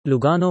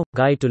Lugano,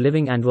 Guide to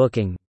Living and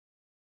Working.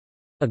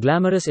 A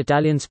glamorous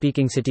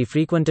Italian-speaking city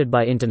frequented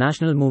by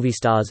international movie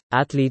stars,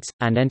 athletes,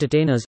 and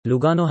entertainers,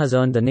 Lugano has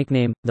earned the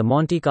nickname, the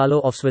Monte Carlo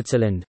of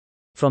Switzerland.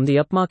 From the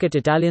upmarket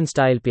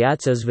Italian-style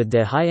piazzas with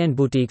their high-end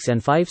boutiques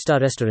and five-star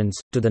restaurants,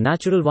 to the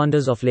natural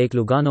wonders of Lake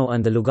Lugano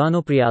and the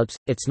Lugano Prealps,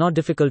 it's not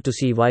difficult to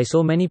see why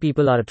so many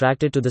people are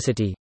attracted to the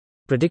city.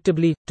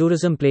 Predictably,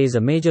 tourism plays a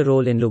major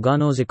role in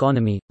Lugano's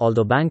economy,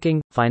 although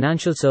banking,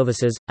 financial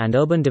services, and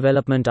urban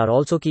development are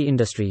also key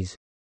industries.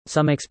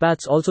 Some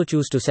expats also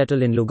choose to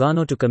settle in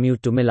Lugano to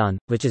commute to Milan,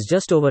 which is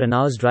just over an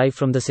hour's drive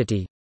from the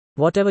city.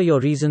 Whatever your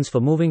reasons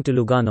for moving to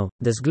Lugano,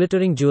 this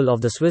glittering jewel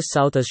of the Swiss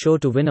South is sure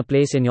to win a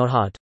place in your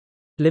heart.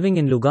 Living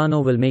in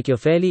Lugano will make you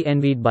fairly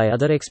envied by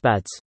other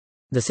expats.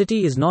 The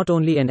city is not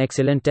only an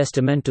excellent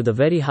testament to the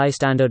very high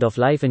standard of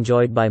life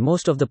enjoyed by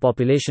most of the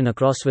population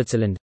across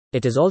Switzerland,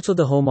 it is also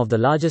the home of the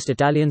largest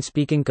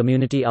Italian-speaking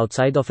community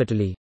outside of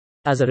Italy.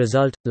 As a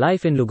result,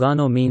 life in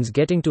Lugano means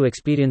getting to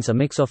experience a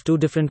mix of two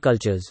different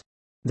cultures.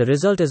 The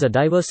result is a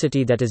diverse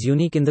city that is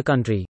unique in the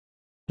country.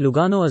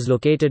 Lugano is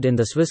located in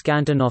the Swiss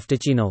canton of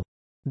Ticino.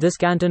 This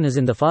canton is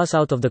in the far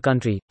south of the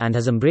country, and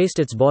has embraced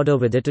its border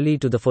with Italy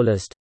to the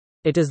fullest.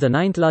 It is the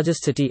 9th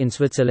largest city in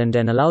Switzerland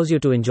and allows you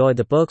to enjoy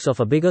the perks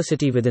of a bigger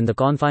city within the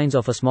confines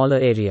of a smaller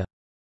area.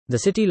 The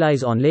city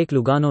lies on Lake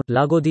Lugano,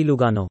 Lago di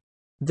Lugano.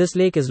 This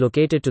lake is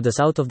located to the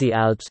south of the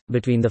Alps,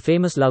 between the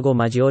famous Lago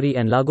Maggiore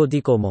and Lago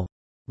di Como.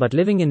 But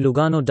living in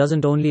Lugano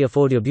doesn't only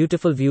afford you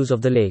beautiful views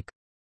of the lake.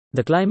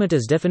 The climate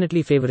is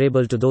definitely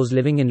favorable to those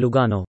living in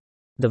Lugano.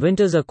 The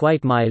winters are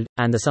quite mild,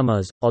 and the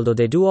summers, although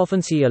they do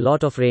often see a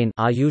lot of rain,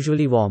 are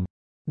usually warm.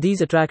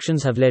 These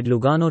attractions have led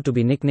Lugano to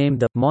be nicknamed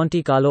the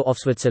Monte Carlo of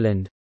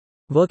Switzerland.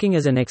 Working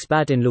as an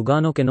expat in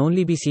Lugano can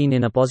only be seen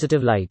in a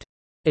positive light.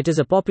 It is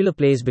a popular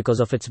place because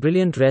of its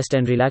brilliant rest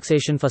and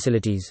relaxation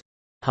facilities.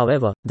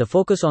 However, the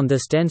focus on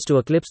this tends to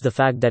eclipse the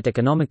fact that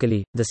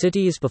economically, the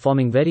city is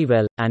performing very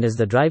well, and is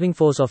the driving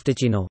force of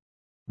Ticino.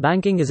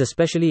 Banking is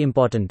especially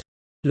important.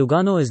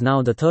 Lugano is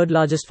now the third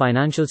largest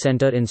financial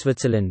center in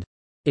Switzerland.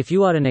 If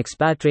you are an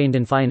expat trained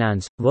in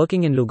finance,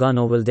 working in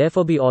Lugano will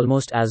therefore be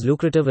almost as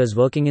lucrative as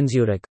working in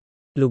Zurich.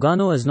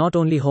 Lugano is not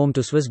only home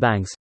to Swiss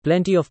banks,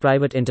 plenty of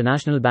private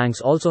international banks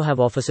also have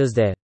offices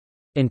there.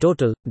 In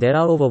total, there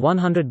are over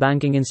 100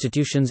 banking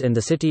institutions in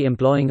the city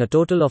employing a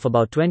total of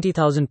about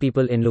 20,000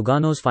 people in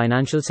Lugano's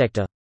financial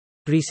sector.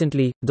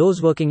 Recently,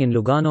 those working in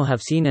Lugano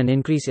have seen an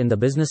increase in the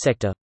business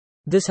sector.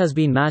 This has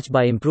been matched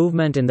by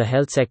improvement in the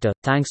health sector,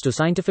 thanks to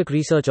scientific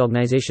research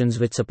organizations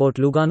which support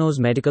Lugano's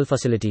medical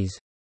facilities.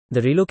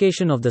 The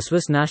relocation of the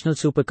Swiss National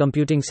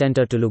Supercomputing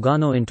Center to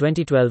Lugano in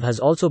 2012 has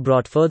also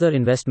brought further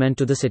investment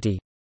to the city.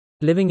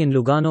 Living in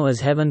Lugano is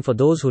heaven for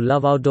those who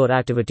love outdoor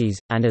activities,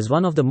 and is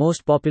one of the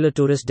most popular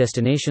tourist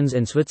destinations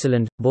in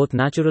Switzerland. Both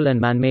natural and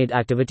man-made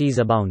activities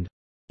abound.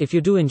 If you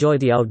do enjoy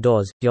the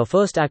outdoors, your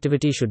first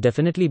activity should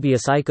definitely be a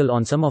cycle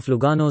on some of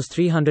Lugano's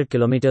 300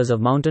 kilometers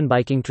of mountain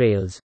biking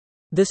trails.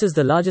 This is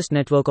the largest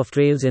network of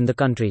trails in the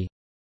country.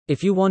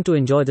 If you want to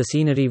enjoy the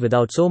scenery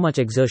without so much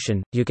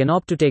exertion, you can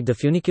opt to take the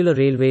funicular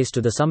railways to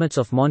the summits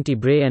of Monte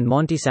Bray and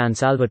Monte San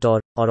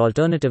Salvatore, or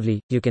alternatively,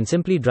 you can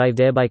simply drive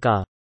there by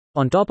car.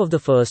 On top of the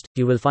first,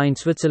 you will find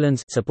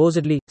Switzerland's,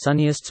 supposedly,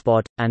 sunniest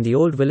spot, and the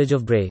old village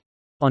of Bray.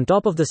 On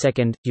top of the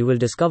second, you will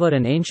discover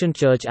an ancient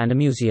church and a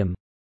museum.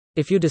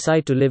 If you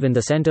decide to live in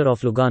the center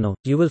of Lugano,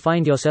 you will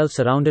find yourself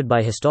surrounded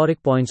by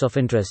historic points of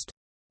interest.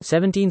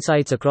 17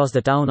 sites across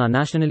the town are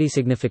nationally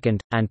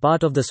significant, and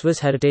part of the Swiss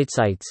heritage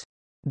sites.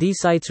 These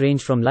sites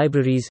range from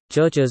libraries,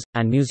 churches,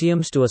 and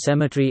museums to a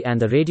cemetery and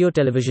the Radio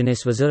Televisione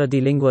Svizzera di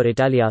Lingua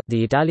Italia,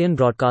 the Italian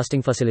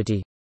broadcasting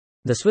facility.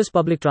 The Swiss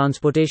public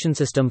transportation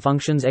system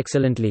functions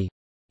excellently.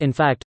 In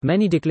fact,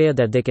 many declare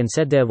that they can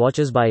set their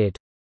watches by it.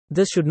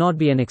 This should not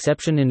be an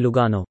exception in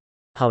Lugano.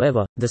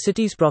 However, the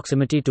city's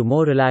proximity to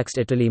more relaxed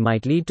Italy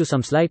might lead to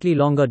some slightly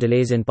longer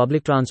delays in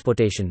public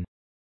transportation.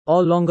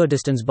 All longer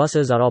distance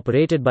buses are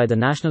operated by the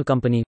national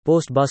company,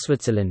 Post Bus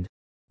Switzerland.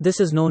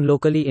 This is known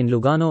locally in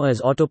Lugano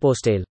as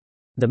Autopostale.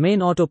 The main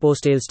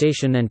Autopostale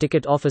station and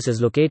ticket office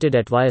is located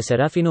at Via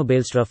Serafino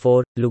Bailstra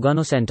 4,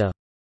 Lugano Center.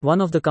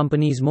 One of the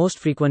company's most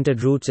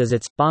frequented routes is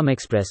its Palm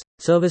Express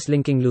service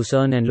linking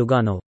Lucerne and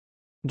Lugano.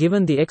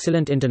 Given the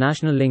excellent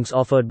international links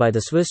offered by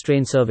the Swiss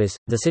train service,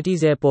 the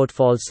city's airport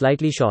falls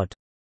slightly short.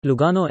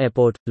 Lugano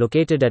Airport,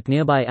 located at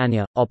nearby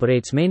Anya,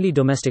 operates mainly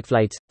domestic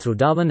flights through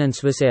Darwin and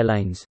Swiss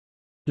Airlines.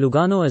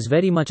 Lugano is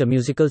very much a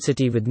musical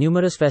city with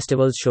numerous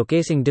festivals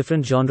showcasing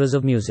different genres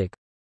of music.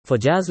 For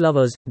jazz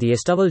lovers, the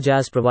Estival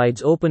Jazz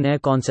provides open-air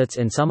concerts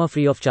in summer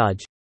free of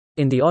charge.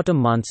 In the autumn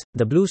months,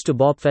 the Blues to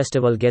Bop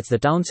Festival gets the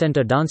town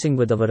center dancing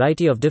with a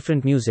variety of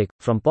different music,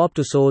 from pop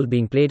to soul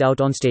being played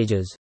out on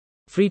stages.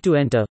 Free to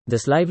enter,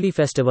 this lively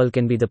festival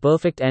can be the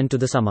perfect end to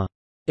the summer.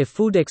 If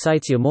food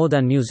excites you more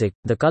than music,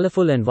 the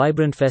colorful and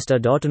vibrant Festa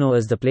d'Autunno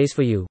is the place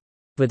for you.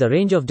 With a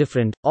range of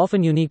different,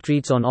 often unique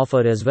treats on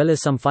offer as well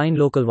as some fine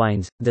local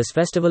wines, this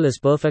festival is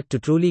perfect to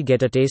truly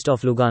get a taste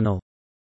of Lugano.